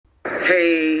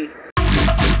Hey.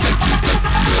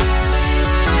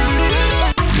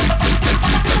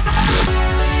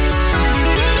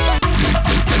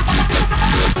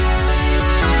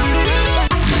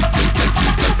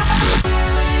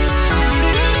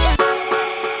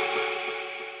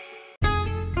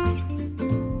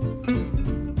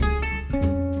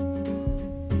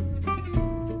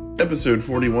 Episode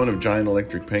 41 of Giant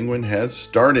Electric Penguin has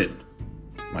started.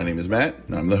 My name is Matt,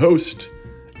 and I'm the host,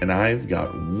 and I've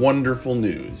got wonderful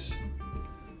news.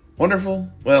 Wonderful?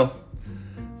 Well,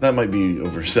 that might be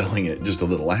overselling it just a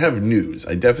little. I have news.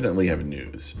 I definitely have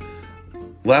news.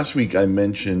 Last week I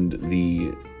mentioned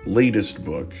the latest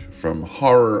book from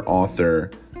horror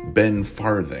author Ben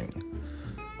Farthing.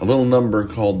 A little number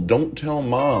called Don't Tell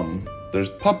Mom There's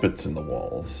Puppets in the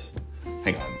Walls.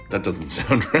 Hang on, that doesn't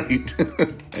sound right.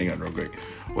 Hang on real quick.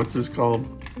 What's this called?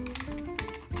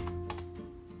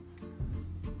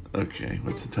 Okay,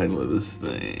 what's the title of this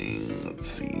thing? Let's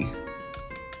see.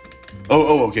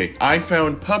 Okay. I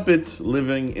Found Puppets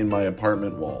Living in My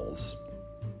Apartment Walls.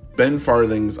 Ben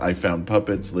Farthing's I Found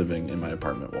Puppets Living in My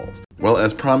Apartment Walls. Well,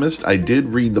 as promised, I did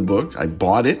read the book. I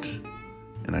bought it,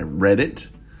 and I read it,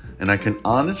 and I can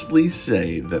honestly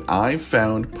say that I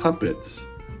Found Puppets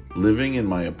Living in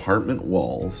My Apartment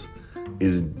Walls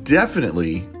is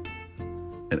definitely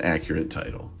an accurate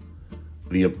title.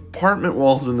 The apartment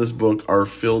walls in this book are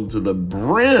filled to the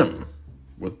brim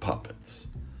with puppets,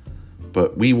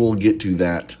 but we will get to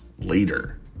that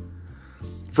later.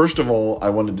 First of all, I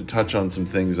wanted to touch on some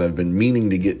things I've been meaning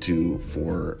to get to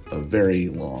for a very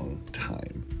long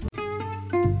time.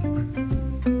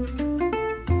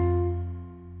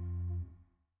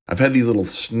 I've had these little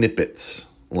snippets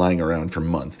lying around for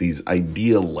months, these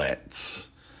idealettes.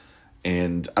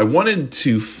 And I wanted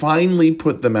to finally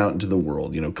put them out into the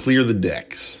world, clear the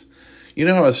decks. You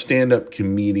know how a stand-up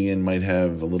comedian might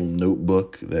have a little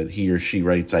notebook that he or she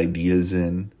writes ideas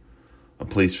in, a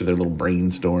place for their little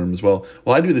brainstorms? Well,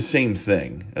 I do the same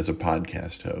thing as a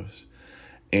podcast host.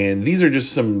 And these are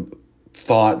just some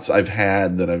thoughts I've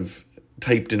had that I've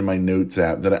typed into my notes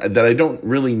app that I don't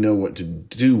really know what to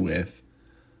do with.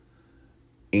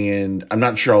 And I'm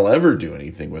not sure I'll ever do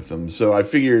anything with them. So I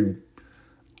figured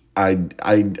I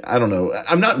don't know.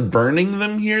 I'm not burning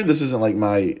them here. This isn't like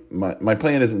my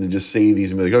plan isn't to just say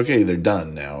these and be like, okay, they're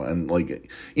done now. And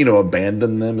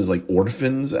abandon them as like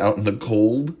orphans out in the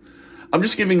cold. I'm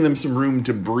just giving them some room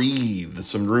to breathe,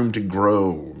 some room to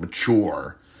grow,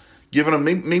 mature, giving them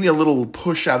maybe a little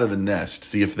push out of the nest,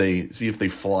 see if they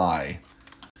fly.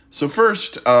 So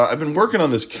first, I've been working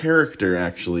on this character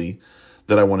actually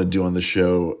that I want to do on the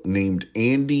show named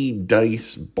Andy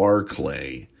Dice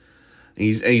Barclay.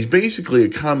 He's basically a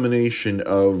combination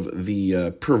of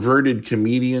the perverted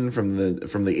comedian from the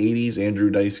 80s, Andrew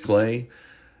Dice Clay,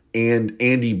 and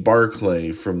Andy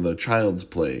Barclay from the Child's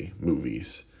Play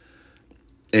movies.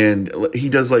 And he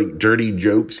does like dirty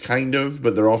jokes kind of,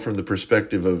 but they're all from the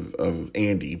perspective of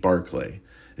Andy Barclay.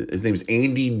 His name's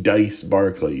Andy Dice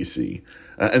Barclay, you see.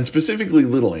 And specifically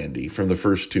Little Andy from the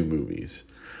first two movies.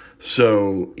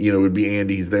 So, it would be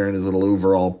Andy. He's there in his little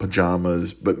overall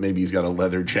pajamas, but maybe he's got a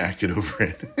leather jacket over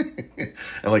it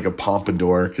and like a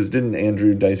pompadour. Because didn't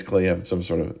Andrew Dice Clay have some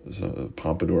sort of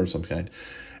pompadour of some kind?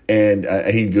 And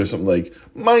he'd go something like,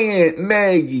 "My Aunt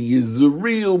Maggie is a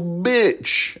real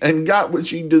bitch and got what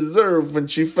she deserved when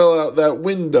she fell out that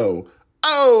window.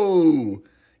 Oh!"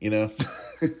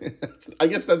 I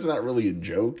guess that's not really a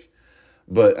joke.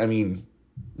 But,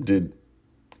 did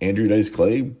Andrew Dice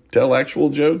Clay tell actual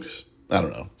jokes? I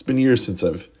don't know. It's been years since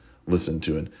I've listened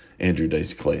to an Andrew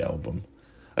Dice Clay album.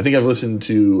 I think I've listened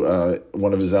to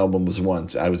one of his albums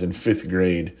once. I was in 5th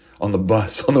grade on the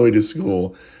bus on the way to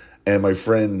school, and my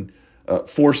friend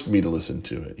forced me to listen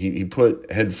to it. He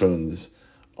put headphones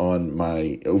on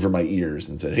over my ears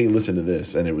and said, "Hey, listen to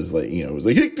this." And it was like,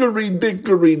 "Hickory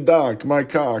dickory dock, my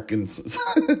cock." And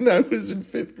I was in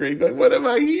 5th grade going, what am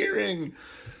I hearing?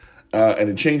 And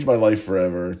it changed my life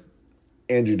forever.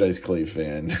 Andrew Dice Clay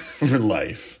fan for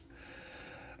life.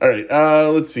 All right,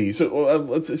 let's see.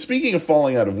 So speaking of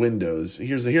falling out of windows,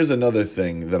 here's another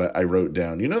thing that I wrote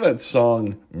down. You know that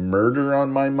song "Murder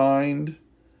on My Mind"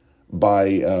 by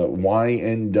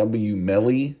YNW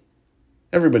Melly?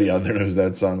 Everybody out there knows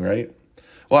that song, right?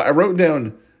 Well, I wrote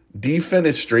down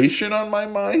 "defenestration on my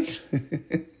mind."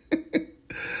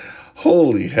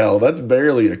 Holy hell, that's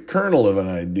barely a kernel of an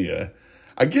idea.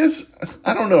 I guess,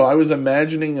 I don't know, I was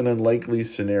imagining an unlikely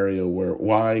scenario where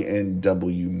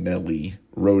YNW Melly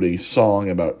wrote a song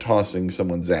about tossing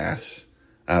someone's ass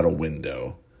out a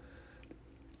window.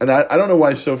 And I don't know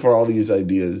why so far all these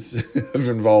ideas have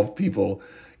involved people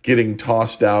getting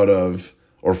tossed out of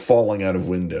or falling out of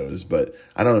windows. But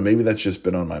I don't know, maybe that's just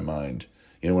been on my mind.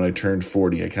 You know, when I turned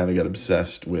 40, I kind of got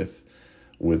obsessed with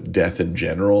death in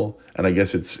general. And I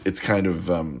guess it's kind of,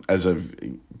 as I've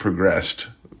progressed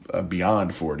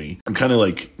beyond 40, I'm kind of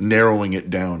like narrowing it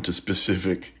down to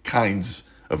specific kinds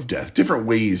of death, different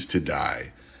ways to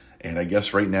die. And I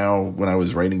guess right now, when I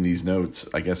was writing these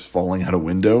notes, I guess falling out a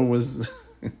window was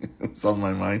was on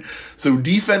my mind. So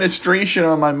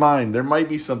defenestration on my mind. There might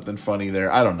be something funny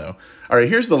there. I don't know. All right,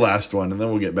 here's the last one, and then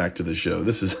we'll get back to the show.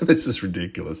 This is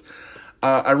ridiculous.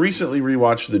 I recently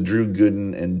rewatched the Drew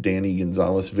Gooden and Danny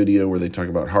Gonzalez video where they talk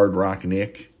about Hard Rock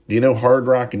Nick. Do you know Hard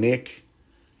Rock Nick?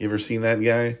 You ever seen that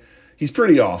guy? He's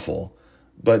pretty awful.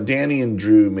 But Danny and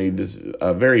Drew made this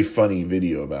very funny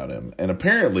video about him. And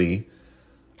apparently,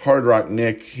 Hard Rock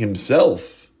Nick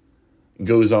himself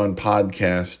goes on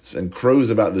podcasts and crows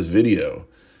about this video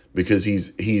because he's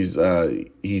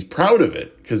proud of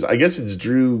it. Because I guess it's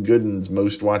Drew Gooden's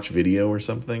most watched video or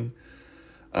something.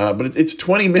 But it's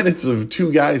 20 minutes of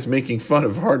two guys making fun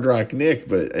of Hard Rock Nick,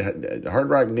 but Hard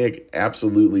Rock Nick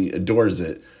absolutely adores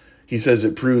it. He says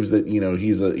it proves that, you know,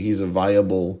 he's a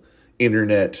viable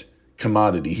internet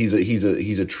commodity. He's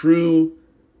a true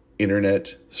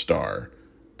internet star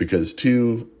because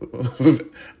two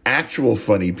actual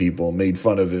funny people made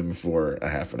fun of him for a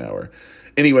half an hour.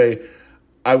 Anyway,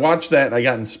 I watched that and I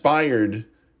got inspired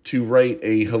to write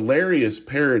a hilarious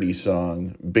parody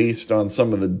song based on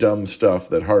some of the dumb stuff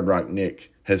that Hard Rock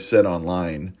Nick has said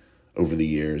online over the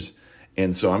years.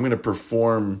 And so I'm going to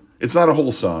perform. It's not a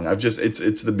whole song.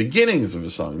 It's the beginnings of a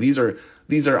song. These are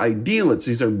idealets.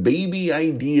 These are baby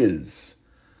ideas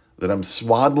that I'm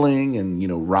swaddling and, you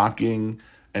know, rocking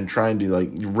and trying to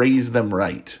like raise them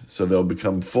right. So they'll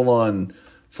become full on,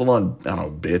 I don't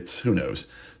know, bits. Who knows?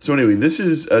 So anyway, this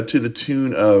is to the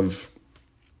tune of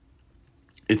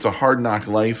It's a Hard Knock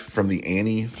Life from the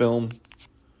Annie film.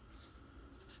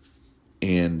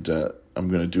 And I'm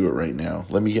going to do it right now.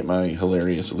 Let me get my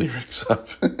hilarious lyrics up.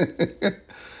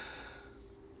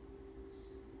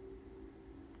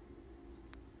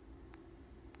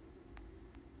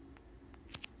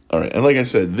 All right. And like I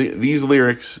said, these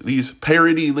lyrics, these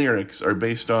parody lyrics are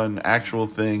based on actual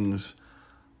things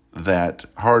that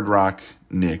Hard Rock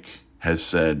Nick has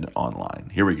said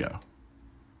online. Here we go.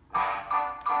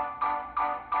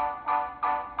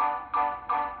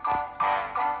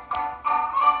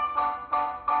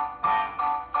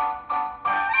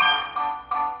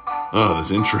 Oh,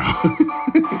 this intro.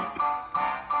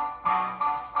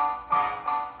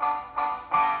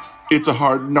 It's a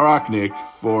hard rock, Nick,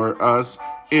 for us.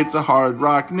 It's a hard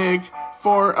rock, Nick,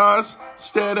 for us.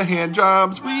 Instead of hand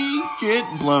jobs, we get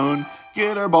blown.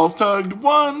 Get our balls tugged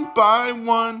one by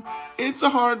one. It's a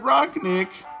hard rock, Nick.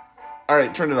 All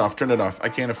right, turn it off. I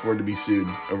can't afford to be sued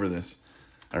over this.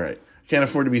 All right. Can't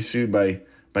afford to be sued by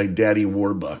Daddy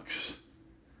GWARbucks.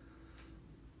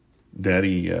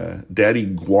 Daddy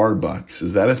GWARbucks.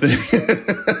 Is that a thing?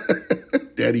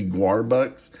 Daddy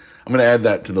GWARbucks? I'm going to add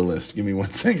that to the list. Give me 1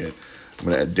 second. I'm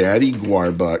going to add Daddy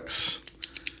GWARbucks.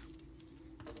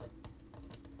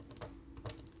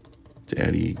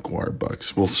 Daddy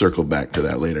GWARbucks. We'll circle back to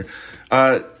that later.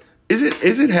 Is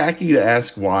it hacky to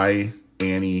ask why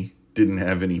Annie didn't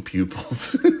have any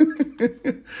pupils?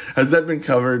 Has that been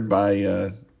covered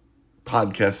by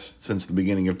podcasts since the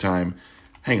beginning of time?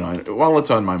 Hang on, while it's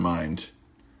on my mind.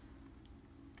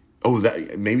 Oh,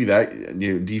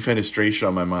 defenestration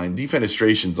on my mind.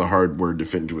 Defenestration's a hard word to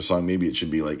fit into a song. Maybe it should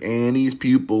be like Annie's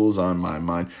pupils on my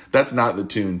mind. That's not the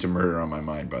tune to Murder on My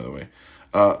Mind, by the way.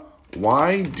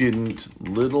 Why didn't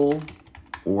Little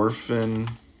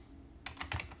Orphan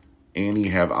Annie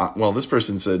have... Well, this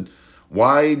person said,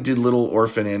 why did Little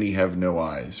Orphan Annie have no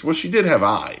eyes? Well, she did have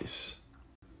eyes.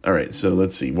 All right, so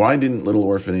let's see. Why didn't Little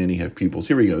Orphan Annie have pupils?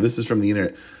 Here we go. This is from the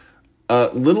internet.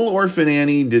 Little Orphan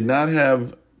Annie did not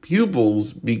have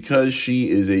pupils because she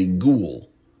is a ghoul.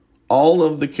 All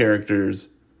of the characters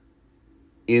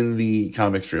in the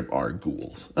comic strip are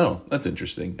ghouls. Oh, that's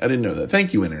interesting. I didn't know that.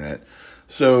 Thank you, internet.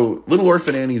 So Little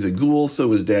Orphan Annie's a ghoul.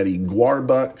 So is Daddy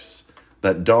GWARbucks.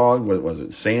 That dog, what was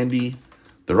it, Sandy?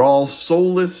 They're all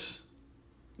soulless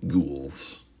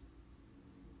ghouls.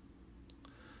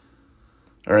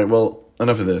 All right, well,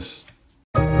 enough of this.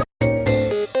 Well,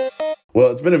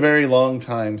 it's been a very long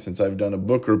time since I've done a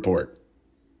book report.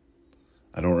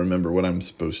 I don't remember what I'm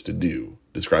supposed to do.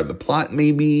 Describe the plot,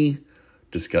 maybe.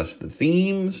 Discuss the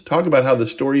themes. Talk about how the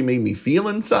story made me feel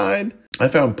inside. I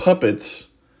found Puppets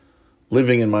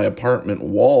living in my apartment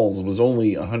walls was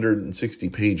only 160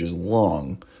 pages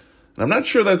long. And I'm not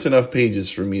sure that's enough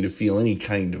pages for me to feel any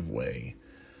kind of way.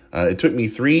 It took me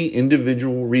 3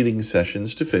 individual reading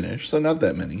sessions to finish, so not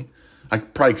that many. I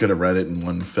probably could have read it in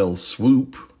one fell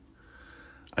swoop.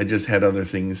 I just had other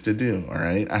things to do, all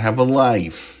right? I have a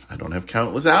life. I don't have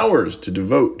countless hours to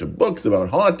devote to books about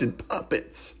haunted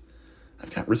puppets.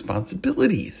 I've got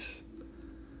responsibilities.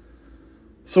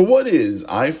 So what is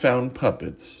I Found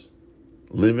Puppets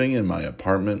Living in My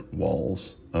Apartment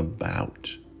Walls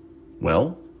about?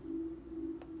 Well,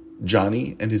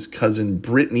 Johnny and his cousin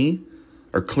Brittany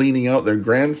are cleaning out their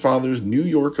grandfather's New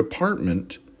York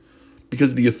apartment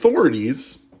because the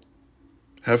authorities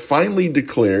have finally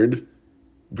declared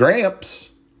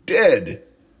Gramps dead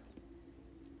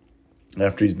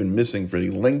after he's been missing for a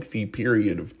lengthy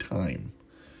period of time.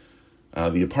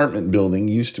 The apartment building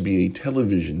used to be a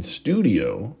television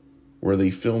studio where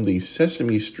they filmed a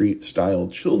Sesame Street-style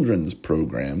children's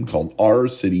program called Our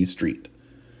City Street.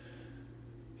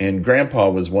 And Grandpa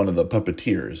was one of the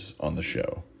puppeteers on the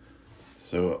show.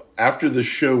 So after the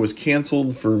show was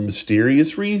canceled for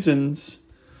mysterious reasons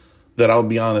that I'll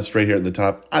be honest right here at the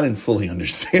top, I didn't fully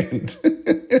understand.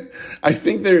 I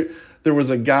think there was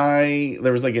a guy,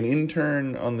 there was like an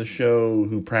intern on the show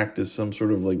who practiced some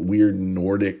sort of like weird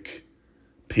Nordic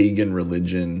pagan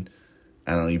religion.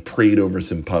 I don't know, he prayed over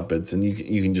some puppets, and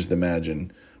you can just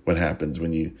imagine what happens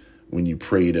when you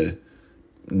pray to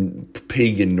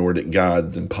pagan Nordic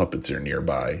gods and puppets are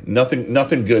nearby.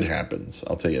 Nothing good happens,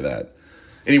 I'll tell you that.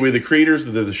 Anyway, the creators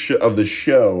of the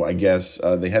show, I guess,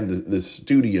 they had this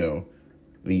studio,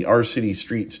 the Our City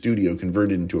Street studio,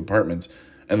 converted into apartments,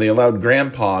 and they allowed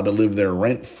Grandpa to live there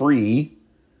rent-free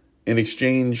in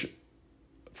exchange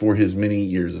for his many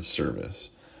years of service.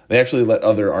 They actually let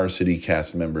other Our City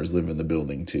cast members live in the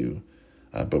building, too,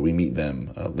 but we meet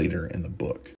them later in the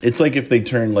book. It's like if they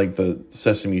turned, like, the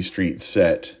Sesame Street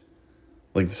set,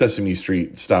 like the Sesame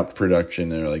Street stopped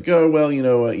production, and they're like, oh, well, you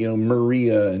know what,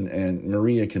 Maria and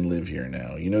Maria can live here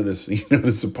now.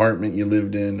 This apartment you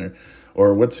lived in,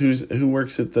 or who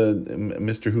works at the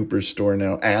Mr. Hooper's store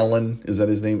now? Alan, is that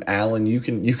his name? Alan, you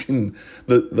can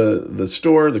the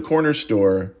store, the corner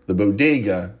store, the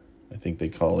bodega, I think they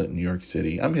call it in New York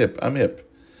City. I'm hip.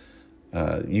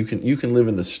 You can live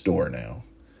in the store now.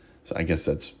 So I guess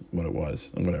that's what it was,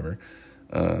 whatever.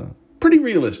 Pretty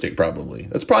realistic, probably.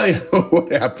 That's probably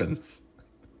what happens.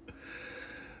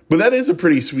 But that is a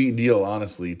pretty sweet deal,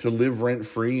 honestly, to live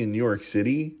rent-free in New York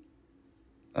City.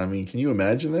 I mean, can you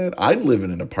imagine that? I'd live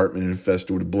in an apartment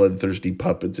infested with bloodthirsty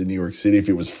puppets in New York City if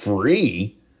it was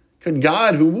free. Good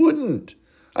God, who wouldn't?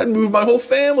 I'd move my whole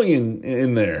family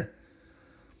in there.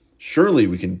 Surely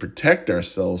we can protect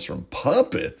ourselves from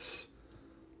puppets.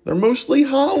 They're mostly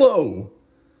hollow.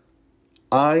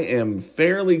 I am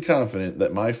fairly confident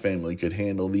that my family could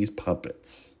handle these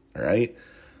puppets, all right?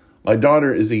 My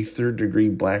daughter is a third-degree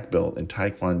black belt in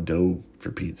Taekwondo,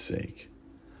 for Pete's sake.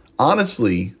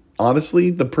 Honestly,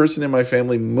 the person in my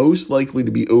family most likely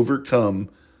to be overcome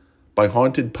by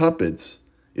haunted puppets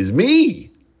is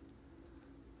me.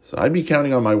 So I'd be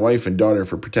counting on my wife and daughter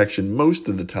for protection most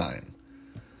of the time.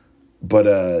 But,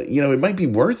 it might be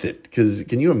worth it, because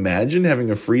can you imagine having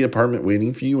a free apartment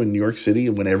waiting for you in New York City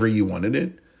whenever you wanted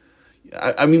it?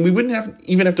 I mean, we wouldn't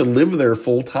even have to live there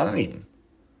full time.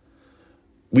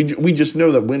 We just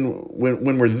know that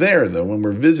when we're there, though, when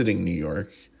we're visiting New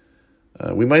York,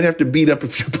 we might have to beat up a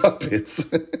few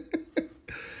puppets.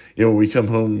 When we come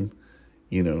home,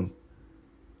 when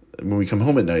we come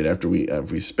home at night after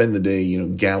we spend the day,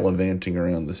 gallivanting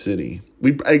around the city,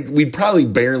 we'd probably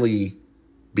barely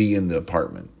be in the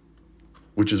apartment,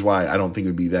 which is why I don't think it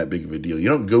would be that big of a deal. You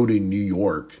don't go to New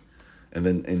York and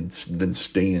then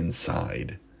stay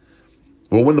inside.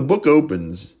 Well, when the book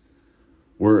opens,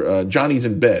 Johnny's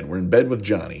in bed. We're in bed with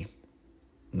Johnny.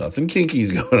 Nothing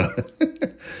kinky's going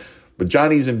on, but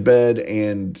Johnny's in bed,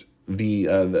 and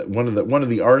one of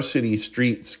the Our City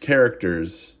Streets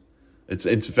characters. It's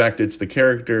the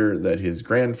character that his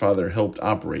grandfather helped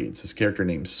operate. It's this character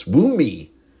named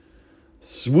Swoomy.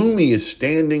 Swoomy is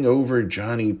standing over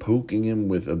Johnny, poking him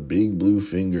with a big blue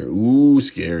finger. Ooh,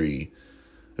 scary.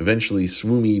 Eventually,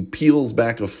 Swoomy peels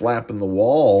back a flap in the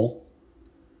wall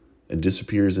and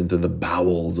disappears into the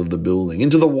bowels of the building.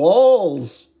 Into the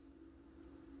walls!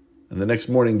 And the next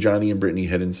morning, Johnny and Brittany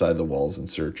head inside the walls in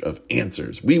search of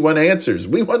answers. We want answers.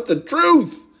 We want the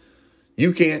truth.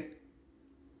 You can't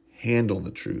handle the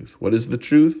truth. What is the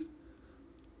truth?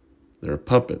 There are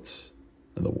puppets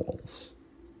in the walls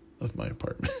of my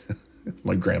apartment.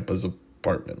 My grandpa's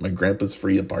apartment. My grandpa's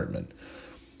free apartment.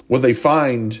 What they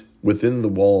find within the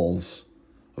walls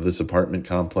of this apartment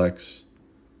complex,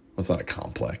 well, it's not a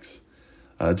complex.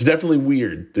 It's definitely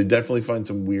weird. They definitely find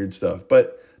some weird stuff,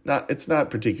 but it's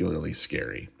not particularly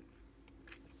scary.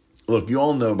 Look, you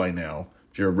all know by now,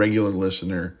 if you're a regular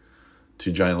listener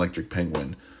to Giant Electric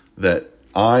Penguin, that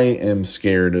I am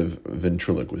scared of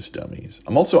ventriloquist dummies.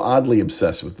 I'm also oddly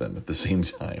obsessed with them at the same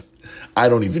time. I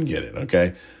don't even get it,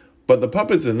 okay? But the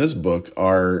puppets in this book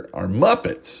are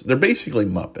Muppets. They're basically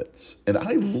Muppets. And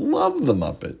I love the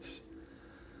Muppets.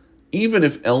 Even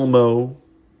if Elmo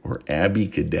or Abby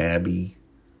Cadabby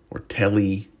or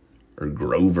Telly or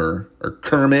Grover or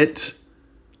Kermit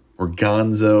or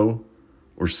Gonzo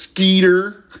or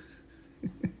Skeeter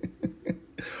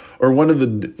or one of the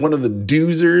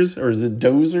doozers, or is it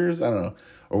dozers? I don't know.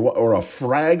 Or a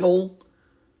Fraggle.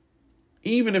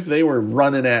 Even if they were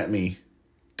running at me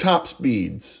top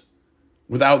speeds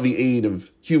without the aid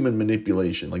of human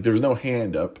manipulation, like there was no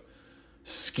hand up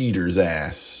Skeeter's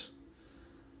ass,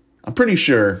 I'm pretty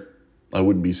sure I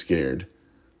wouldn't be scared.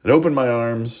 I'd open my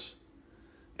arms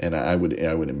and I would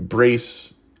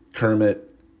embrace Kermit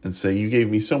and say, "You gave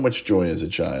me so much joy as a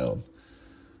child."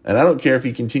 And I don't care if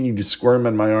he continued to squirm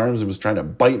on my arms and was trying to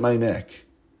bite my neck.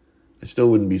 I still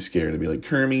wouldn't be scared. I'd be like,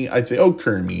 "Kermie." I'd say, "Oh,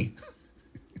 Kermie."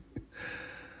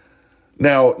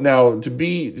 Now, to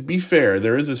be fair,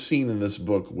 there is a scene in this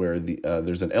book where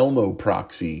there's an Elmo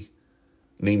proxy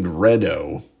named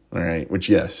Reddo, all right, which,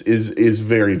 yes, is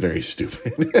very, very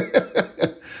stupid.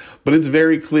 But it's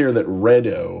very clear that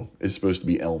Reddo is supposed to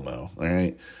be Elmo, all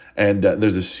right? And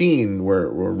there's a scene where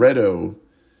Reddo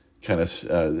kind of,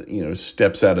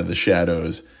 steps out of the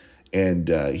shadows and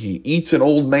he eats an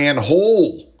old man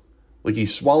whole. Like he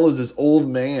swallows this old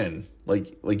man,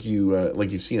 like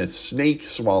you've seen a snake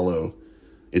swallow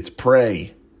its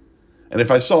prey. And if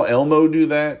I saw Elmo do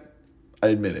that, I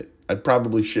admit it, I'd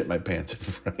probably shit my pants in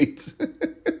fright.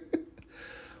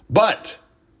 But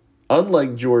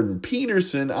unlike Jordan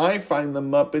Peterson, I find the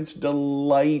Muppets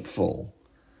delightful.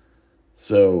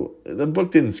 So the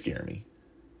book didn't scare me.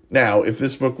 Now, if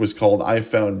this book was called "I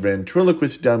Found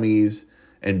Ventriloquist Dummies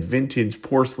and Vintage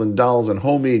Porcelain Dolls and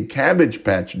Homemade Cabbage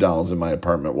Patch Dolls in My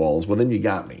Apartment Walls," well, then you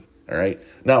got me, all right?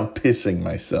 Now I'm pissing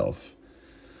myself.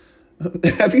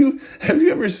 Have you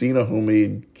ever seen a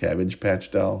homemade Cabbage Patch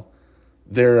doll?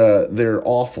 They're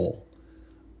awful.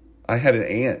 I had an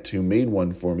aunt who made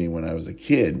one for me when I was a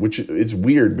kid, which is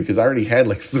weird because I already had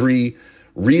like 3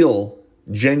 real,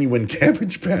 genuine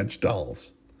Cabbage Patch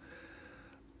dolls.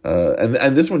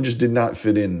 And this one just did not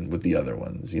fit in with the other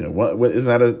ones. You know, what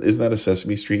isn't that a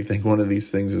Sesame Street thing? One of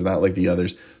these things is not like the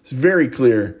others. It's very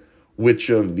clear which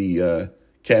of the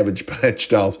Cabbage Patch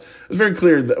dolls. It's very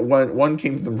clear that one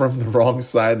came from the wrong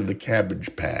side of the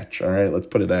Cabbage Patch. All right, let's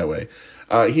put it that way.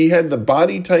 He had the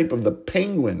body type of the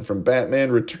Penguin from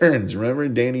Batman Returns. Remember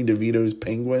Danny DeVito's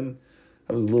Penguin?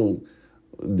 That was a little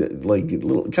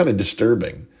kind of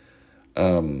disturbing.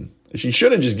 She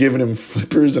should have just given him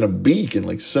flippers and a beak and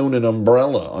like sewn an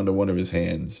umbrella onto one of his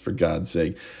hands, for God's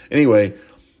sake. Anyway,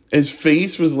 his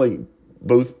face was like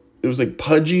it was like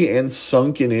pudgy and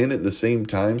sunken in at the same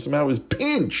time. Somehow it was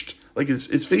pinched. Like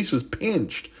his face was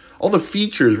pinched. All the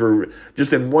features were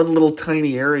just in one little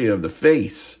tiny area of the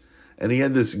face. And he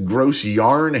had this gross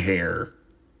yarn hair.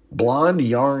 Blonde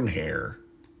yarn hair.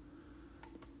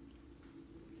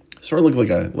 Sort of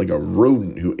looked like a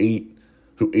rodent who ate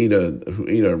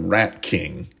a rat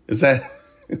king. Is that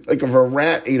like if a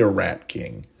rat ate a rat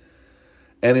king?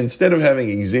 And instead of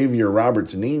having Xavier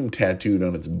Roberts' name tattooed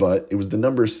on its butt, it was the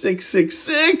number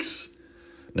 666.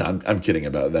 No, I'm kidding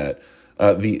about that.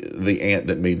 The aunt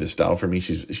that made this doll for me,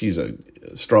 she's a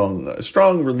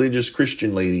strong religious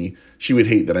Christian lady. She would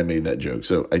hate that I made that joke,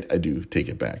 so I do take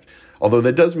it back. Although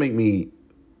that does make me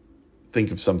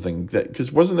think of something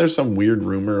because wasn't there some weird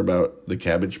rumor about the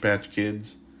Cabbage Patch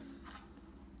Kids?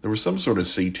 There was some sort of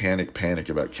satanic panic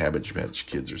about Cabbage Patch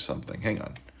Kids or something. Hang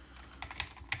on.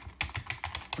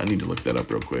 I need to look that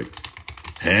up real quick.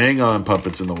 Hang on,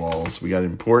 puppets in the walls. We got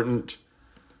important.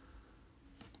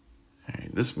 All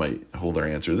right, this might hold our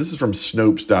answer. This is from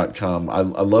Snopes.com. I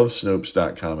love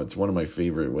Snopes.com. It's one of my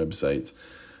favorite websites.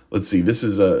 Let's see. This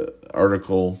is an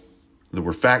article that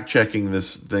we're fact-checking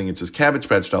this thing. It says Cabbage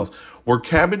Patch Dolls. Were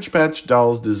Cabbage Patch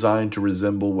Dolls designed to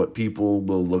resemble what people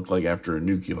will look like after a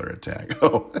nuclear attack?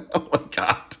 Oh my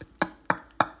God.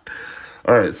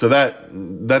 All right, so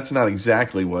that's not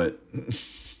exactly what...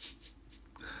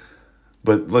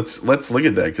 But let's look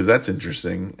at that because that's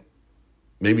interesting.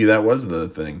 Maybe that was the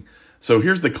thing. So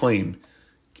here's the claim.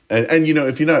 And you know,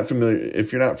 if you're not familiar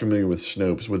with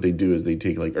Snopes, what they do is they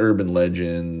take like urban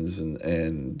legends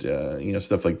and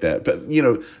stuff like that. But you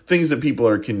know, things that people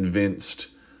are convinced,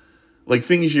 like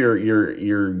things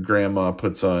your grandma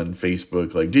puts on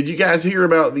Facebook, like, did you guys hear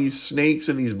about these snakes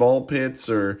in these ball pits?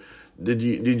 Or Did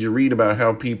you read about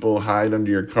how people hide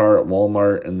under your car at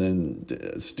Walmart and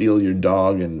then steal your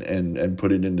dog and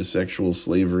put it into sexual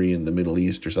slavery in the Middle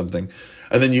East or something?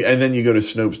 And then you go to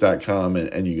Snopes.com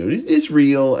and you go, is this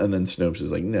real? And then Snopes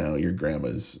is like, no, your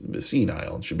grandma's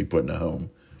senile and should be put in a home.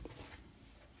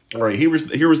 All right, here was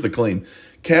the claim.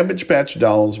 Cabbage Patch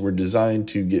dolls were designed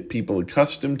to get people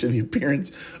accustomed to the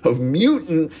appearance of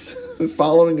mutants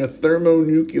following a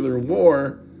thermonuclear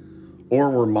war, or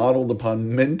were modeled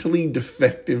upon mentally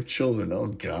defective children. Oh,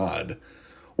 God.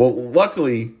 Well,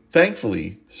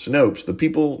 thankfully, Snopes, the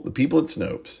people at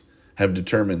Snopes, have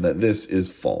determined that this is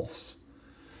false.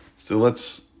 So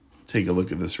let's take a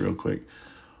look at this real quick.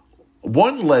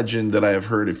 One legend that I have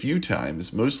heard a few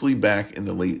times, mostly back in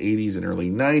the late 80s and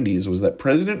early 90s, was that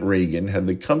President Reagan had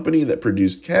the company that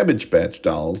produced Cabbage Patch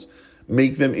dolls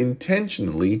make them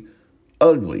intentionally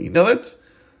ugly. Now,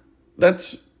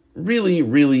 that's really,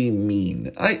 really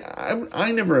mean.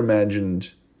 I never in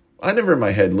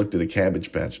my head looked at a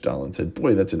Cabbage Patch doll and said,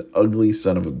 boy, that's an ugly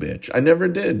son of a bitch. I never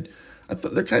did. I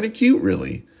thought they're kind of cute,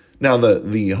 really. Now,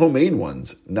 the homemade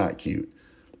ones, not cute.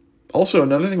 Also,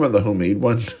 another thing about the homemade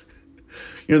one,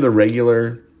 the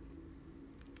regular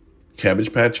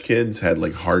Cabbage Patch Kids had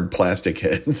like hard plastic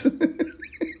heads.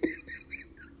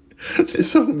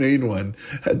 This homemade one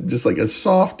had just like a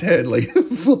soft head, like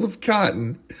full of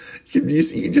cotton. You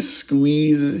can just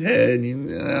squeeze his head. I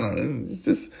don't know. It's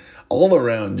just all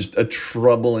around just a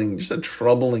troubling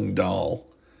doll.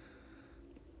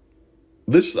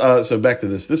 So back to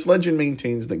this. This legend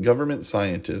maintains that government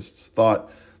scientists thought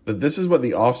that this is what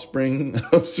the offspring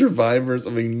of survivors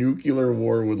of a nuclear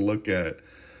war would look at.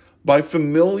 By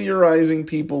familiarizing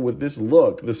people with this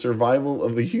look, the survival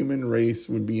of the human race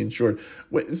would be ensured.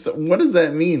 So what does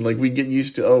that mean? Like, we get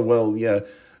used to, oh, well, yeah.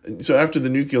 So after the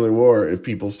nuclear war, if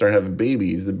people start having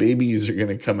babies, the babies are going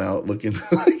to come out looking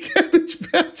like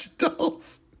Cabbage Patch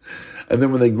dolls. And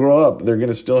then when they grow up, they're going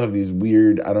to still have these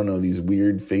weird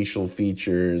facial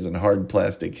features and hard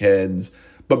plastic heads.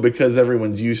 But because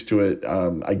everyone's used to it,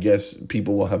 I guess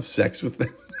people will have sex with them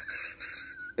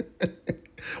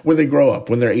when they grow up,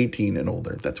 when they're 18 and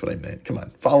older. That's what I meant. Come on,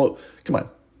 follow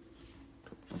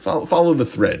the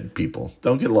thread, people.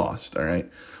 Don't get lost, all right?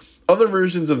 Other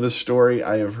versions of this story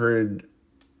I have heard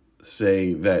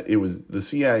say that it was the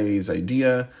CIA's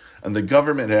idea, and the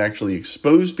government had actually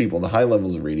exposed people to high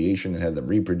levels of radiation and had them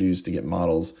reproduced to get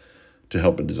models to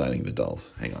help in designing the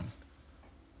dolls. Hang on.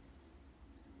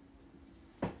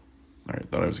 All right,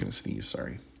 thought I was going to sneeze,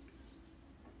 sorry.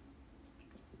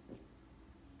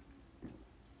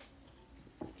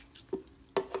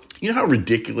 You know how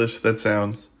ridiculous that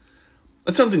sounds?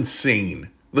 That sounds insane.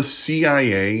 The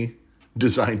CIA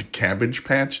designed Cabbage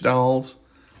Patch dolls.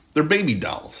 They're baby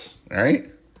dolls, all right?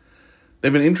 They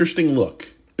have an interesting look.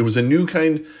 It was a new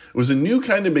kind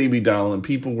of baby doll, and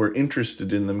people were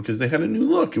interested in them because they had a new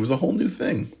look. It was a whole new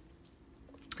thing.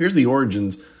 Here's the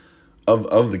origins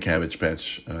of the Cabbage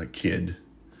Patch Kid.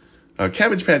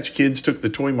 Cabbage Patch Kids took the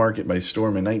toy market by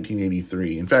storm in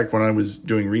 1983. In fact, when I was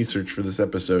doing research for this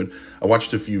episode, I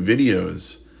watched a few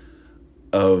videos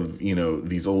of,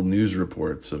 these old news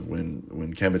reports of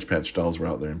when Cabbage Patch dolls were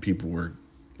out there and people were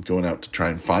going out to try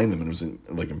and find them, and it was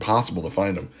like impossible to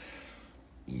find them.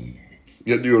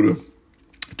 You had to go to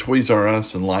Toys R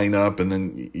Us and line up, and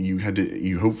then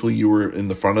hopefully you were in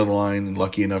the front of the line and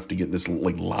lucky enough to get this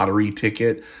like lottery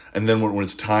ticket. And then when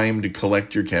it's time to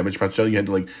collect your Cabbage Patch doll, you had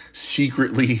to like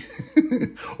secretly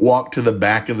walk to the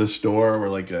back of the store where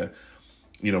like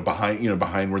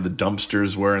behind where the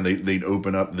dumpsters were, and they'd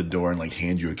open up the door and like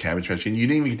hand you a Cabbage Patch, and you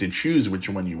didn't even get to choose which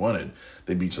one you wanted.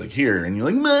 They'd be just like, here, and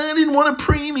you're like, I didn't want a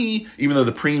preemie, even though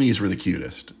the preemies were the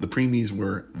cutest. The preemies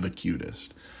were the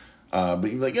cutest. But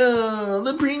you're like, oh,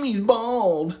 the preemie's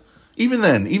bald. Even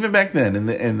back then, in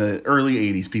the early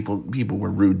 80s, people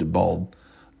were rude to bald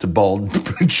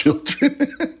children,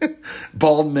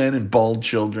 bald men and bald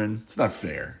children. It's not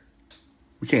fair.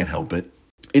 We can't help it.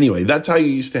 Anyway, that's how you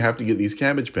used to have to get these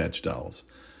Cabbage Patch dolls.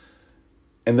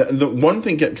 And the one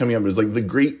thing kept coming up was like the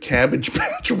Great Cabbage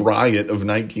Patch Riot of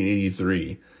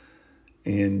 1983.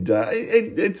 And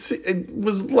it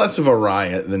was less of a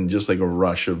riot than just like a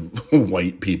rush of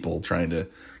white people trying to,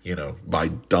 buy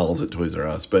dolls at Toys R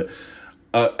Us. But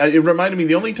it reminded me,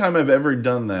 the only time I've ever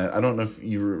done that, I don't know if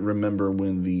you remember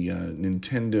when the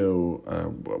Nintendo,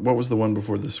 what was the one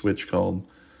before the Switch called?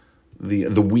 The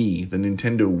Wii, the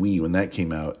Nintendo Wii, when that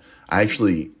came out, I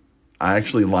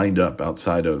actually lined up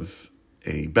outside of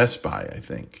a Best Buy, I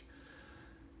think.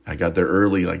 I got there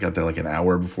early. I got there like an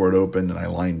hour before it opened, and I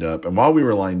lined up. And while we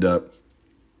were lined up,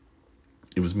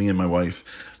 it was me and my wife.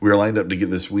 We were lined up to get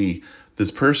this Wii.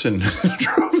 This person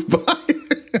drove by.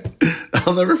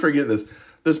 I'll never forget this.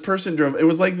 This person drove. It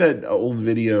was like that old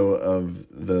video of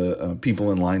the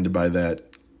people in line to buy that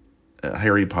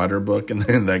Harry Potter book, and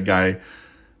then that guy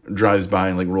drives by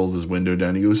and like rolls his window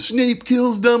down. He goes, "Snape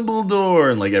kills Dumbledore,"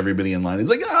 and like everybody in line is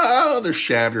like, "Ah!" They're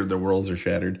shattered. Their worlds are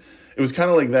shattered. It was kind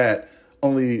of like that.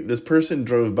 Only this person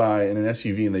drove by in an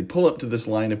SUV, and they pull up to this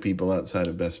line of people outside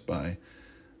of Best Buy,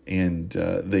 and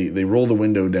they roll the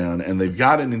window down, and they've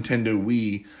got a Nintendo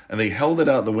Wii, and they held it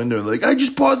out the window. They're like, "I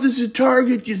just bought this at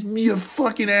Target, just you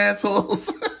fucking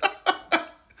assholes,"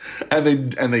 and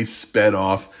they sped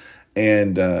off.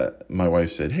 And my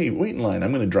wife said, "Hey, wait in line.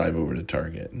 I'm going to drive over to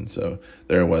Target." And so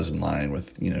there I was in line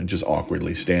with, just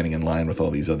awkwardly standing in line with all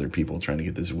these other people trying to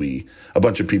get this Wii. A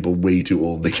bunch of people way too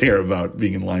old to care about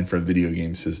being in line for a video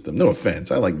game system. No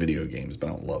offense. I like video games, but I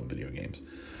don't love video games.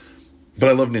 But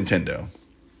I love Nintendo.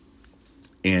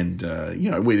 And,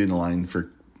 I waited in line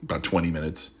for about 20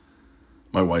 minutes.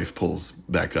 My wife pulls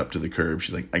back up to the curb.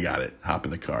 She's like, "I got it. Hop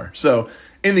in the car." So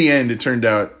in the end, it turned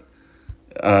out,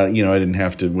 I didn't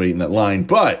have to wait in that line,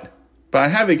 but I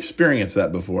have experienced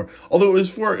that before. Although it was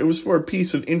for a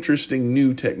piece of interesting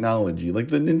new technology. Like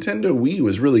the Nintendo Wii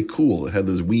was really cool. It had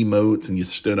those Wiimotes, and you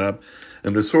stood up,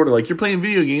 and it was sort of like you're playing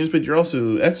video games, but you're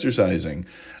also exercising.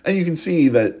 And you can see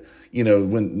that,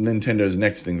 when Nintendo's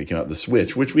next thing that came out, the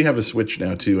Switch, which we have a Switch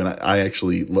now too, and I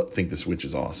actually think the Switch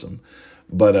is awesome.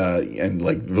 But and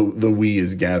like the Wii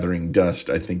is gathering dust,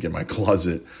 I think, in my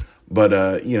closet. But,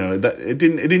 it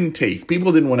didn't take.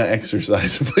 People didn't want to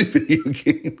exercise and play video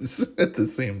games at the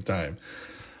same time.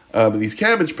 But these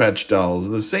Cabbage Patch dolls,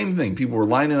 the same thing. People were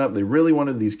lining up. They really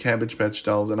wanted these Cabbage Patch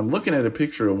dolls. And I'm looking at a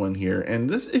picture of one here. And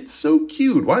it's so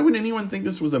cute. Why would anyone think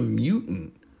this was a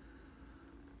mutant?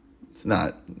 It's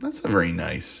not. That's not very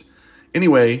nice.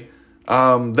 Anyway,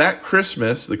 that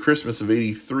Christmas, the Christmas of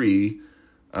 '83,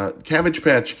 Cabbage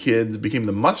Patch Kids became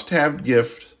the must-have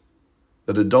gift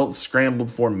that adults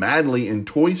scrambled for madly in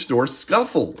toy store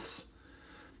scuffles.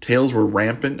 Tales were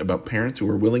rampant about parents who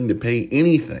were willing to pay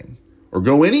anything or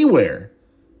go anywhere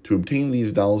to obtain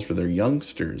these dolls for their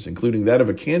youngsters, including that of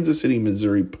a Kansas City,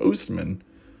 Missouri postman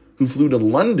who flew to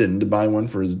London to buy one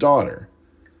for his daughter.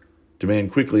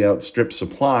 Demand quickly outstripped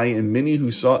supply, and many who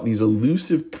sought these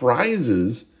elusive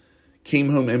prizes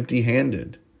came home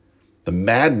empty-handed. The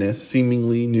madness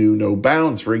seemingly knew no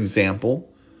bounds. For example,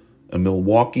 a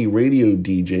Milwaukee radio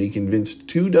DJ convinced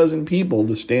 24 people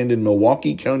to stand in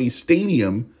Milwaukee County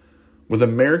Stadium with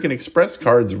American Express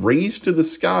cards raised to the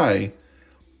sky,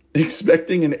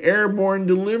 expecting an airborne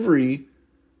delivery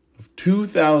of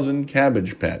 2,000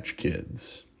 Cabbage Patch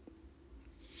Kids.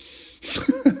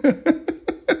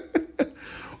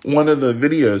 One of the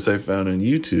videos I found on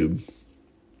YouTube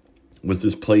was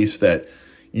this place that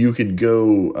you could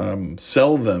go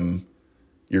sell them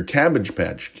your Cabbage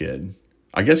Patch Kid.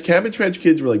 I guess Cabbage Patch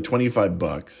Kids were like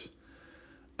 $25.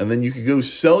 And then you could go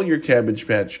sell your Cabbage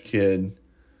Patch Kid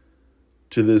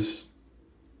to this,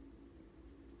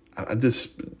 I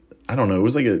don't know. It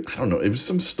was like it was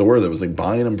some store that was like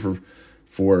buying them for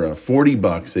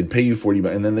 $40. They'd pay you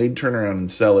 $40, and then they'd turn around and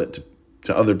sell it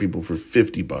to other people for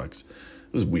 $50. It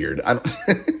was weird.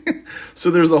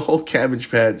 So there's a whole Cabbage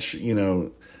Patch, I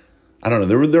don't know.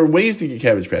 There were ways to get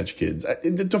Cabbage Patch Kids.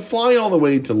 To fly all the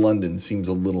way to London seems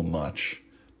a little much.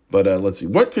 But let's see.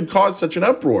 What could cause such an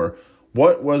uproar?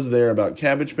 What was there about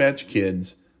Cabbage Patch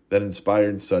Kids that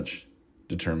inspired such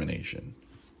determination?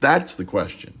 That's the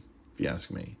question, if you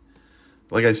ask me.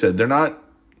 Like I said, they're not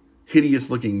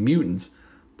hideous-looking mutants,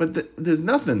 but there's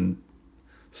nothing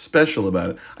special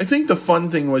about it. I think the fun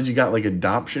thing was you got like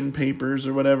adoption papers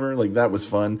or whatever. Like that was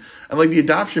fun. And like the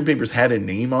adoption papers had a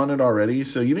name on it already,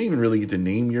 so you don't even really get to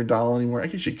name your doll anymore. I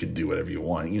guess you could do whatever you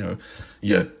want.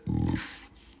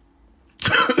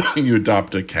 You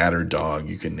adopt a cat or dog,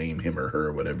 you can name him or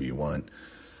her whatever you want.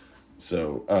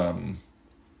 So,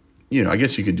 I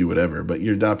guess you could do whatever, but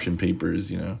your adoption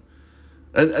papers, and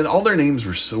all their names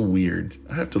were so weird.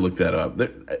 I have to look that up.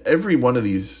 Every one of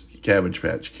these Cabbage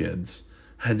Patch Kids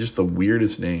had just the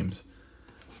weirdest names.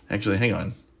 Actually, hang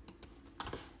on.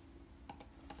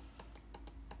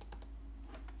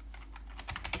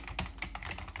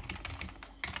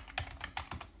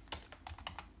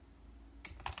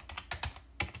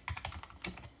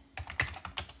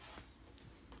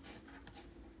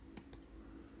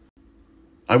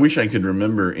 I wish I could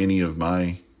remember any of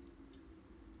my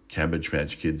Cabbage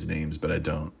Patch Kids names, but I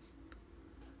don't.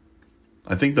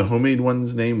 I think the homemade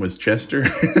one's name was Chester.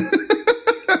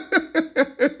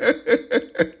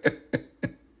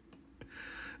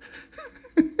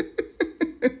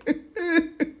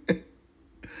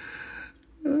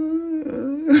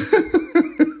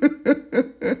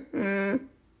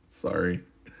 Sorry.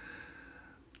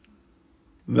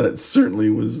 that certainly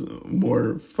was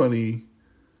more funny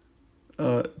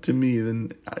to me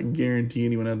than I guarantee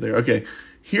anyone out there. Okay,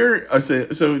 here I say.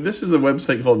 So this is a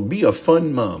website called Be a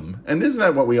Fun Mom, and isn't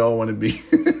that what we all want to be?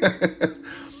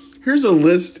 Here's a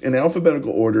list in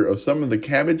alphabetical order of some of the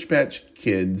Cabbage Patch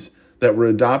Kids that were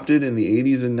adopted in the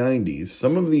 80s and 90s.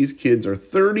 Some of these kids are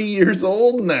 30 years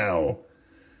old now.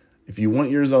 If you want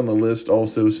yours on the list,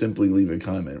 also simply leave a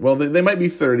comment. Well, they might be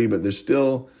 30, but they're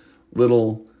still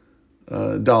little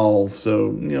dolls,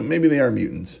 so maybe they are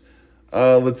mutants.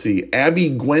 Let's see. Abby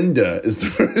Gwenda is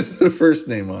the first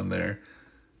name on there.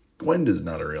 Gwenda's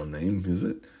not a real name, is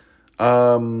it?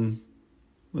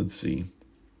 Let's see.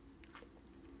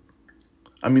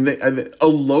 I mean,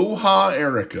 Aloha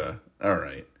Erica. All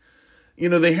right.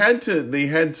 They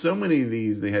had so many of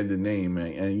these they had to name,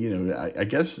 and I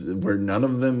guess where none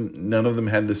of them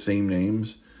had the same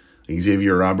names.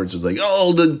 Xavier Roberts was like,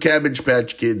 all the Cabbage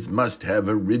Patch Kids must have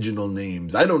original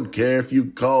names. I don't care if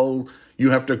you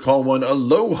have to call one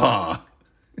Aloha.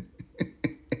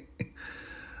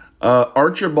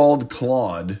 Archibald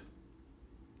Claude.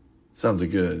 Sounds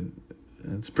like it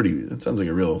sounds like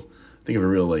a real, think of a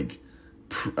real, like,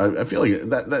 I feel like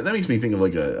that makes me think of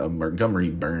like a Montgomery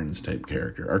Burns type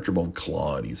character. Archibald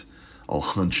Claude. He's all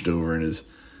hunched over in his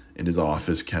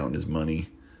office counting his money.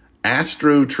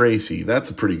 Astro Tracy. That's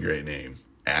a pretty great name.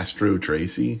 Astro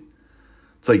Tracy.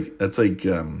 That's like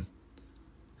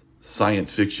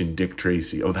science fiction Dick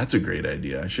Tracy. Oh, that's a great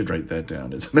idea. I should write that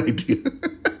down as an idea.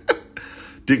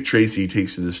 Dick Tracy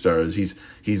takes to the stars.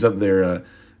 He's up there.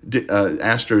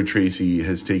 Astro Tracy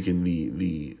has taken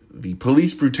the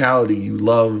police brutality you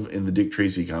love in the Dick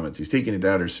Tracy comics. He's taken it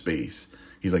to outer space.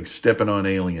 He's like stepping on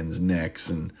aliens' necks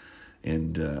and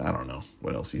I don't know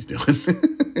what else he's doing.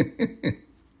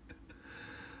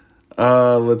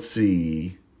 Let's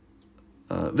see.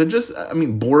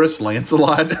 Boris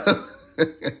Lancelot.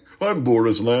 I'm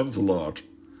Boris Lancelot.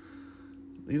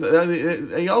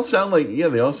 They all sound like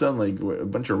a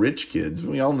bunch of rich kids.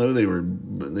 We all know they were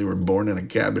born in a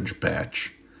cabbage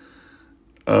patch.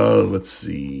 Let's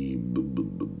see.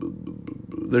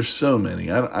 There's so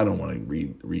many. I don't want to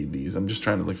read these. I'm just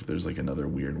trying to look if there's like another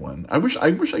weird one. I wish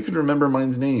I could remember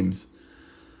mine's names.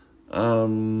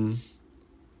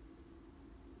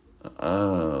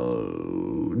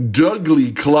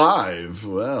 Dudley Clive.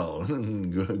 Well,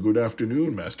 good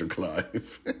afternoon, Master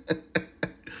Clive.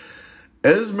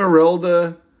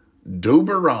 Esmeralda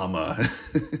Doberama.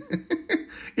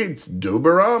 It's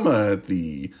Doberama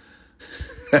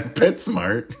at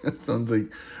PetSmart. It sounds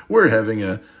like we're having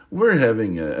a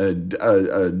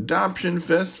adoption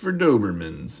fest for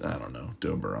Dobermans. I don't know,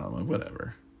 Doberama,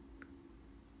 whatever.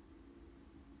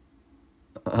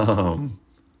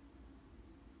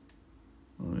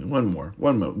 One more.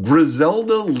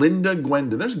 Griselda Linda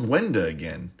Gwenda. There's Gwenda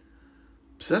again.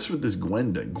 Obsessed with this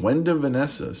Gwenda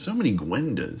Vanessa. So many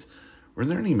Gwendas. Were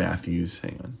there any Matthews?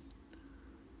 Hang on.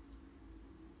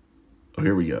 Oh,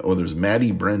 here we go. Oh, there's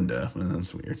Maddie Brenda. Well,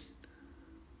 that's weird.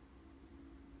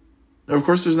 No, of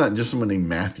course, there's not just someone named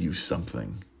Matthew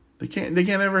something. They can't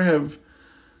ever have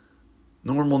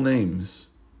normal names.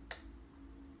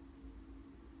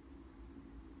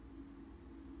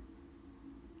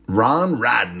 Ron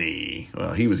Rodney.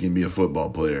 Well, he was going to be a football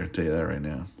player. I'll tell you that right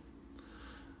now.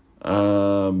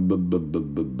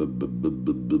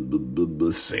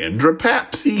 Sandra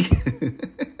Papsy.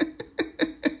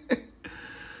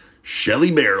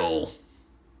 Shelly Barrel.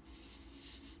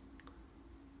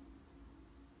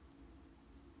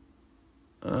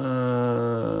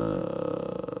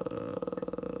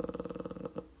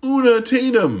 Una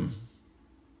Tatum.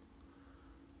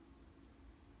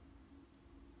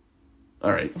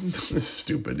 All right, this is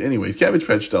stupid. Anyways, Cabbage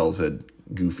Patch dolls had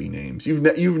goofy names. You've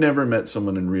never met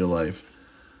someone in real life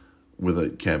with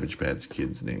a Cabbage Patch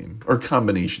Kids name or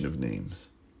combination of names.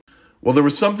 Well, there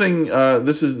was something.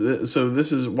 This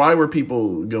is why were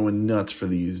people going nuts for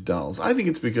these dolls? I think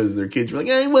it's because their kids were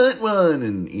like, "I want one,"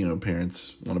 and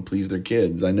parents want to please their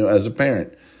kids. I know as a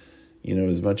parent,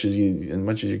 as much as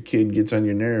your kid gets on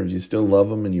your nerves, you still love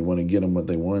them and you want to get them what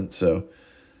they want. So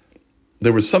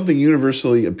there was something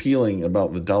universally appealing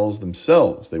about the dolls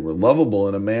themselves. They were lovable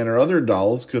in a manner other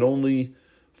dolls could only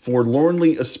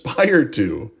forlornly aspire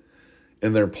to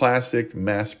in their plastic,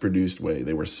 mass-produced way.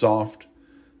 They were soft.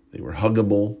 They were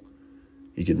huggable.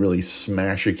 You could really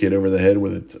smash a kid over the head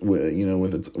with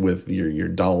your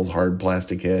doll's hard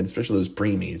plastic head, especially those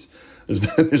preemies.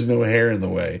 There's no hair in the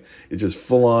way. It's just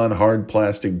full-on hard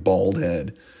plastic bald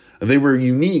head. And they were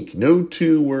unique. No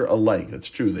two were alike. That's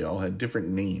true. They all had different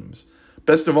names.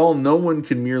 Best of all, no one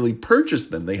could merely purchase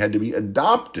them. They had to be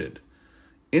adopted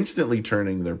instantly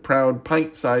turning their proud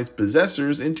pint-sized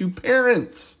possessors into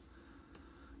parents.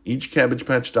 Each Cabbage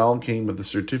Patch doll came with a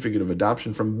certificate of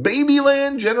adoption from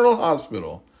Babyland General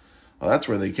Hospital. Well, that's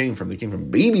where they came from. They came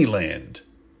from Babyland.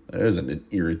 There's an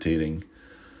irritating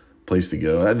place to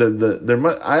go.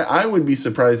 I would be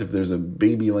surprised if there's a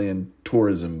Babyland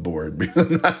tourism board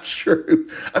because I'm not sure.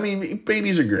 I mean,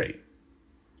 babies are great.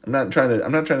 I'm not trying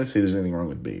to say there's anything wrong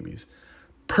with babies.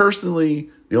 Personally,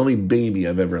 the only baby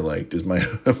I've ever liked is my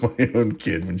own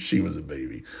kid when she was a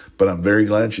baby. But I'm very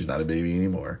glad she's not a baby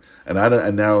anymore. And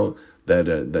now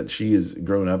that she is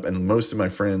grown up, and most of my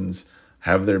friends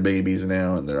have their babies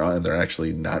now, and they're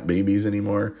actually not babies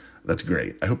anymore. That's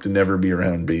great. I hope to never be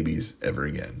around babies ever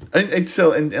again. And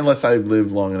so, unless I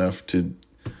live long enough to,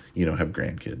 have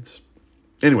grandkids.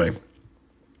 Anyway,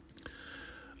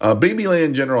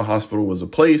 Babyland General Hospital was a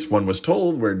place, one was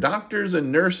told, where doctors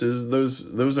and nurses,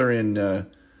 those are in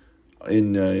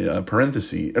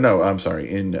parentheses. No, I'm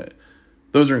sorry.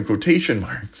 Those are in quotation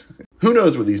marks. Who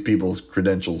knows what these people's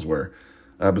credentials were?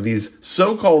 But these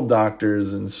so-called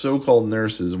doctors and so-called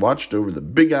nurses watched over the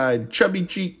big-eyed,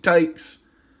 chubby-cheeked tykes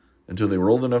until they were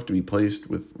old enough to be placed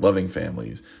with loving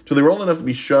families, until they were old enough to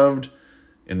be shoved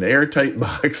in an airtight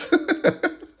box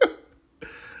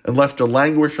and left to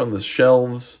languish on the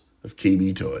shelves of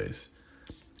KB Toys.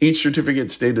 Each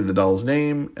certificate stated the doll's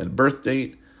name and birth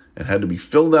date and had to be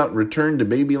filled out and returned to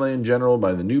Babyland General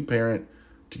by the new parent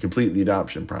to complete the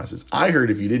adoption process. I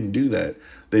heard if you didn't do that,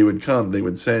 they would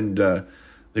send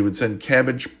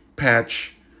Cabbage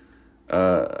Patch,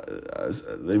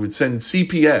 they would send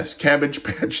CPS, Cabbage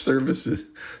Patch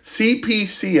Services,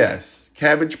 CPCS,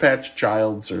 Cabbage Patch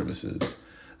Child Services.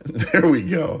 There we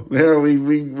go. There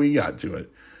we got to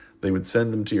it. They would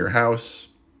send them to your house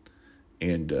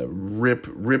and rip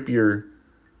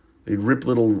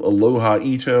little Aloha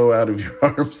Ito out of your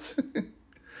arms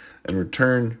and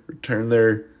return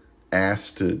their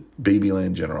ass to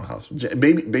Babyland General Hospital,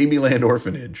 Babyland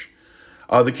Orphanage.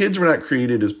 The kids were not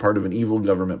created as part of an evil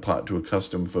government plot to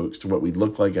accustom folks to what we'd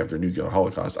look like after a nuclear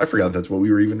holocaust. I forgot that's what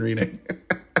we were even reading.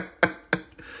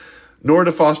 Nor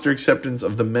to foster acceptance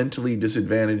of the mentally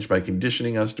disadvantaged by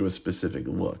conditioning us to a specific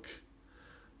look.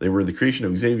 They were the creation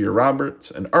of Xavier Roberts,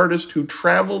 an artist who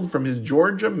traveled from his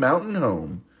Georgia mountain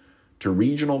home to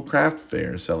regional craft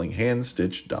fairs selling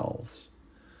hand-stitched dolls.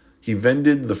 He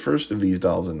vended the first of these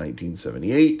dolls in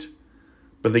 1978,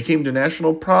 but they came to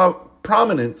national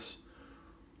prominence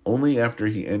only after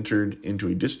he entered into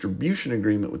a distribution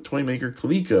agreement with toymaker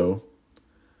Coleco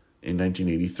in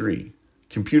 1983.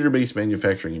 Computer-based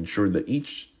manufacturing ensured that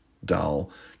each doll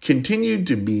continued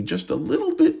to be just a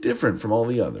little bit different from all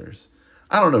the others.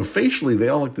 I don't know, facially they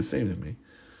all look the same to me.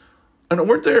 And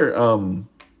weren't there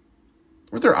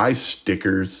eye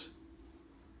stickers?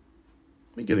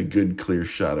 Let me get a good clear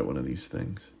shot at one of these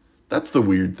things. That's the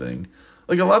weird thing.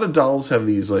 Like, a lot of dolls have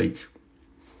these like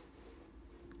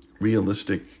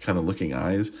realistic kind of looking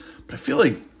eyes, but I feel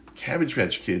like Cabbage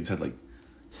Patch Kids had like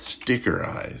sticker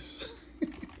eyes.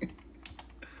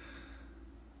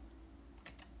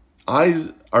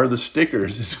 Eyes are the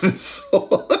stickers into the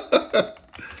soul.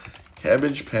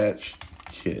 Cabbage Patch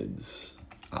Kids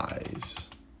eyes.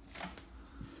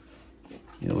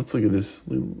 Yeah, let's look at this.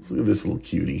 Let's look at this little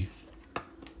cutie.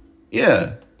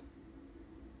 Yeah,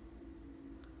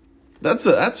 that's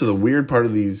the weird part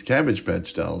of these Cabbage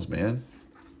Patch dolls, man.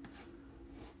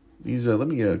 These let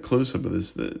me get a close up of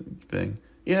this thing.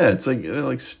 Yeah, it's like they're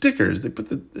like stickers.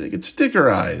 They get sticker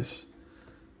eyes.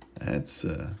 That's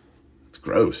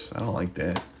gross. I don't like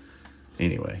that.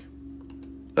 Anyway,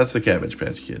 that's the Cabbage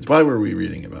Patch Kids. Why were we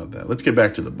reading about that? Let's get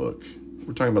back to the book.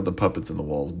 We're talking about the Puppets in the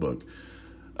Walls book.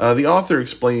 The author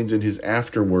explains in his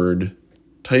afterword,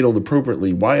 titled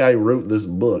appropriately, Why I Wrote This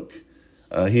Book.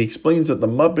 He explains that the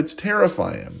Muppets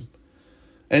terrify him.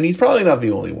 And he's probably not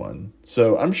the only one.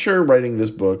 So I'm sure writing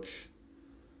this book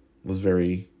was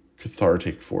very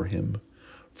cathartic for him.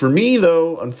 For me,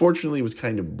 though, unfortunately, it was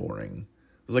kind of boring.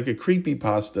 It was like a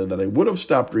creepypasta that I would have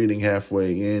stopped reading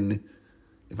halfway in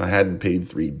if I hadn't paid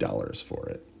 $3 for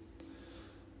it.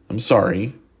 I'm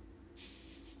sorry.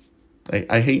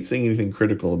 I hate saying anything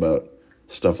critical about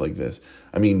stuff like this.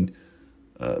 I mean,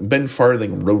 Ben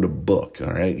Farthing wrote a book,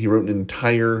 all right? He wrote an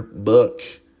entire book.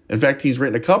 In fact, he's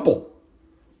written a couple.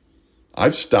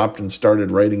 I've stopped and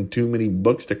started writing too many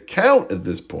books to count at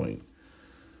this point.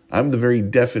 I'm the very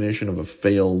definition of a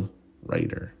failed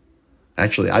writer.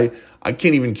 Actually, I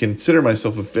can't even consider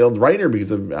myself a failed writer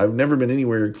because I've never been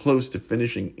anywhere close to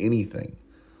finishing anything,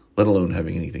 let alone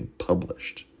having anything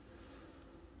published.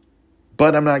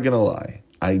 But I'm not going to lie.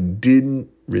 I didn't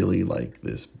really like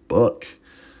this book.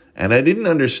 And I didn't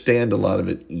understand a lot of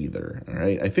it either, all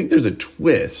right? I think there's a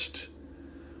twist.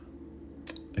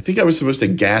 I think I was supposed to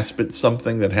gasp at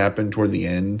something that happened toward the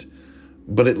end,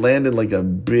 but it landed like a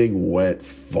big wet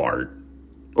fart.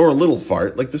 Or a little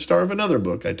fart, like the star of another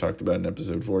book I talked about in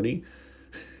episode 40.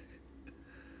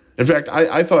 In fact,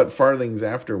 I thought Farthing's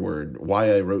Afterword,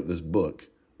 why I wrote this book,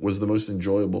 was the most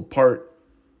enjoyable part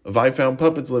of I Found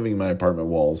Puppets Living in My Apartment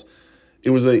Walls. It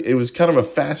was kind of a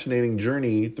fascinating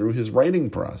journey through his writing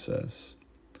process.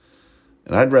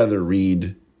 And I'd rather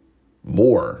read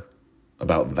more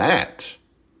about that,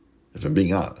 if I'm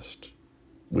being honest,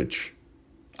 which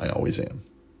I always am.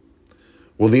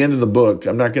 Well, the end of the book,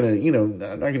 I'm not gonna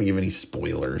give any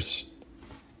spoilers.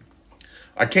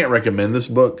 I can't recommend this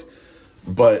book,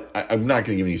 but I'm not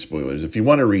gonna give any spoilers. If you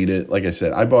want to read it, like I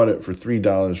said, I bought it for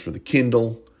 $3 for the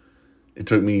Kindle. I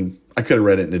could have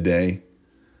read it in a day.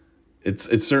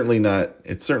 It's certainly not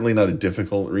a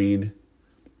difficult read,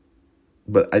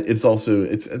 but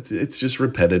it's just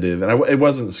repetitive, and it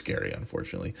wasn't scary,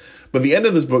 unfortunately. But the end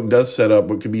of this book does set up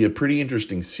what could be a pretty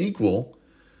interesting sequel.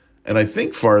 And I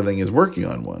think Farthing is working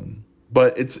on one.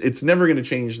 But it's never going to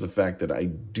change the fact that I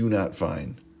do not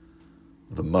find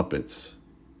the Muppets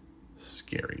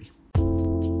scary.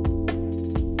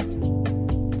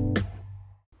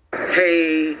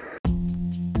 Hey.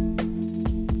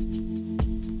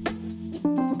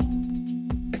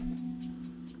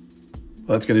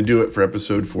 Well, that's going to do it for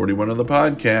episode 41 of the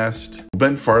podcast.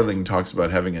 Ben Farthing talks about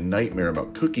having a nightmare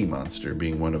about Cookie Monster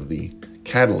being one of the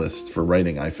catalysts for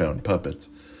writing I Found Puppets.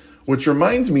 Which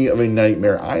reminds me of a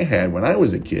nightmare I had when I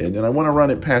was a kid, and I want to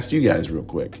run it past you guys real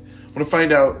quick. I want to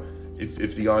find out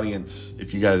if you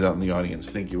guys out in the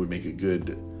audience think it would make a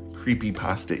good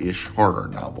creepypasta-ish horror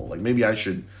novel. Like maybe I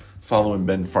should follow in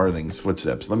Ben Farthing's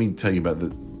footsteps. Let me give you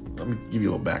a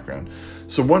little background.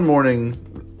 So one morning,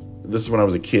 this is when I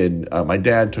was a kid, my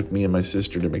dad took me and my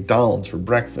sister to McDonald's for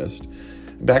breakfast.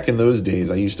 Back in those days,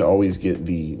 I used to always get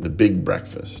the big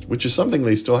breakfast, which is something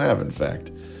they still have, in fact.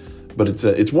 But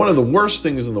it's one of the worst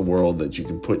things in the world that you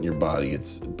can put in your body.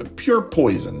 It's pure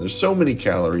poison. There's so many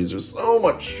calories. There's so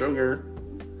much sugar.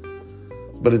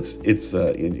 But it's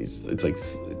like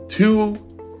two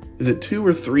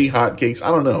or three hotcakes?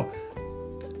 I don't know.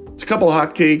 It's a couple of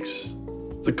hotcakes.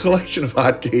 It's a collection of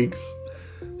hotcakes,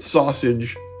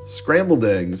 sausage, scrambled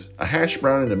eggs, a hash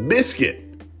brown, and a biscuit.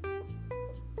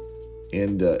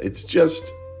 And it's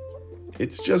just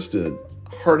a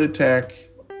heart attack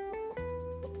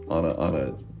on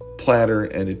a platter,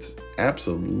 and it's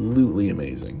absolutely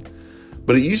amazing.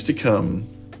 But it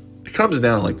comes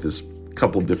now in like this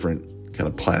couple different kind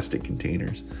of plastic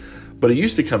containers, but it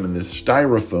used to come in this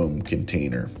styrofoam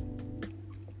container,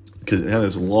 because it had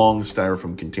this long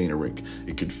styrofoam container where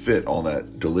it could fit all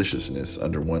that deliciousness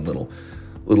under one little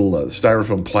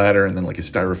styrofoam platter, and then like a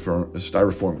styrofoam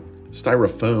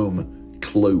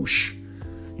cloche.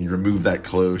 You remove that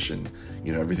cloche, and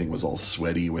everything was all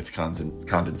sweaty with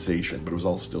condensation, but it was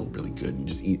all still really good. And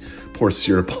just pour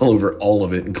syrup all over all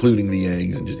of it, including the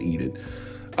eggs, and just eat it.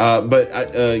 But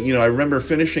I remember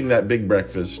finishing that big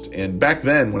breakfast, and back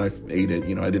then when I ate it,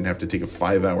 I didn't have to take a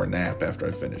 5-hour nap after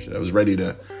I finished it. I was ready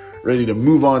to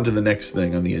move on to the next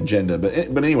thing on the agenda.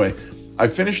 But anyway, I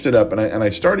finished it up, and I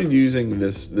started using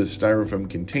this styrofoam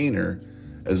container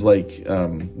as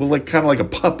kind of like a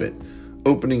puppet,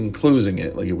 opening and closing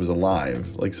it like it was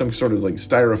alive, like some sort of like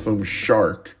styrofoam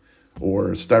shark or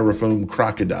styrofoam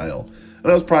crocodile.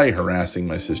 And I was probably harassing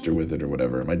my sister with it or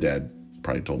whatever. My dad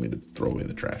probably told me to throw away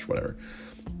the trash, whatever.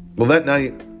 Well, that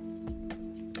night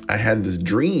I had this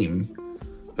dream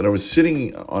that I was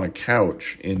sitting on a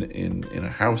couch in a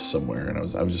house somewhere, and I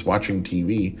was just watching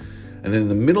TV, and then in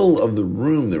the middle of the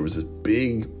room there was this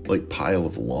big like pile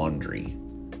of laundry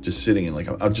just sitting in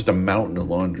just a mountain of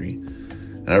laundry.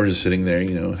 And I was just sitting there,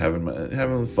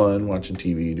 having fun, watching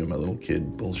TV, doing my little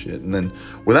kid bullshit. And then,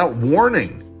 without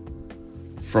warning,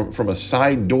 from a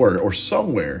side door or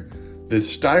somewhere,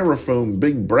 this styrofoam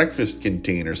big breakfast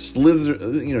container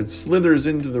slithers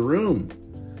into the room.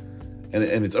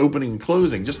 And it's opening and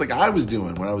closing, just like I was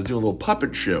doing when I was doing a little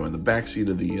puppet show in the backseat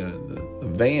of the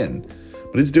van.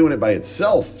 But it's doing it by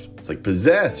itself. It's like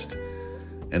possessed.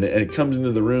 And it comes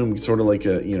into the room sort of like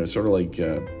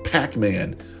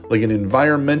Pac-Man. Like an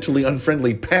environmentally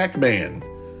unfriendly Pac-Man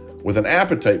with an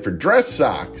appetite for dress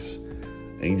socks.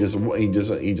 And he just into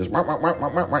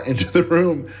the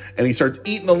room, and he starts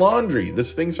eating the laundry.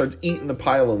 This thing starts eating the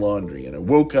pile of laundry. And I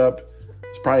woke up. I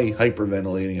was probably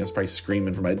hyperventilating. I was probably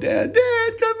screaming for my dad.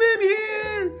 Dad, come in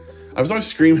here. I was always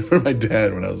screaming for my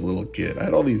dad when I was a little kid. I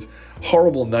had all these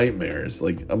horrible nightmares.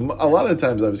 Like a lot of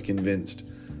times I was convinced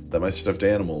that my stuffed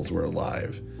animals were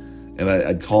alive. And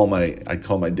I'd call my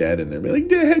dad in there and be like,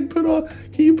 Dad, can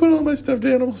you put all my stuffed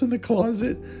animals in the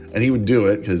closet? And he would do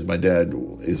it because my dad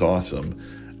is awesome.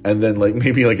 And then like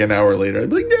maybe like an hour later, I'd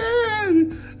be like,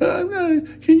 Dad,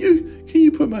 can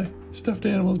you put my stuffed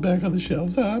animals back on the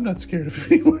shelves? I'm not scared of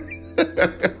it anymore.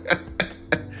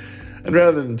 And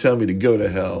rather than tell me to go to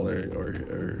hell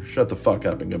or shut the fuck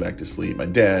up and go back to sleep, my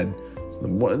dad,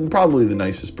 probably the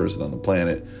nicest person on the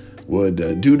planet,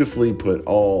 would dutifully put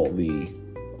all the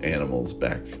animals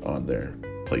back on their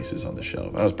places on the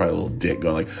shelf. I was probably a little dick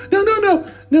going like, no,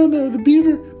 the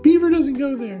beaver doesn't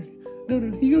go there. No,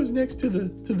 he goes next to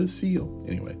the seal.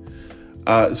 Anyway.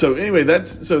 That's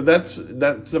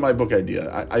my book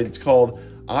idea. It's called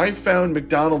I Found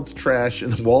McDonald's Trash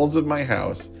in the Walls of My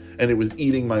House and It Was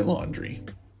Eating My Laundry.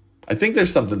 I think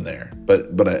there's something there, but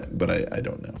I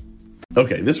don't know.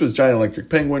 Okay, this was Giant Electric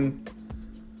Penguin.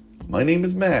 My name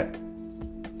is Matt.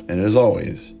 And as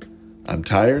always, I'm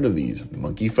tired of these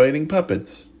monkey fighting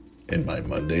puppets in my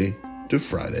Monday to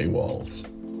Friday walls.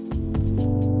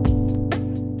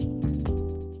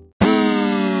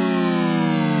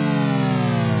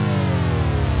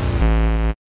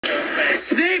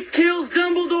 Snape kills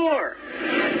Dumbledore!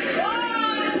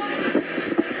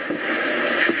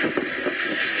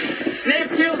 Snape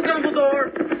kills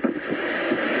Dumbledore!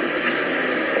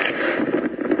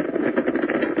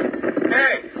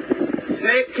 Hey!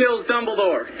 Snape kills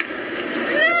Dumbledore!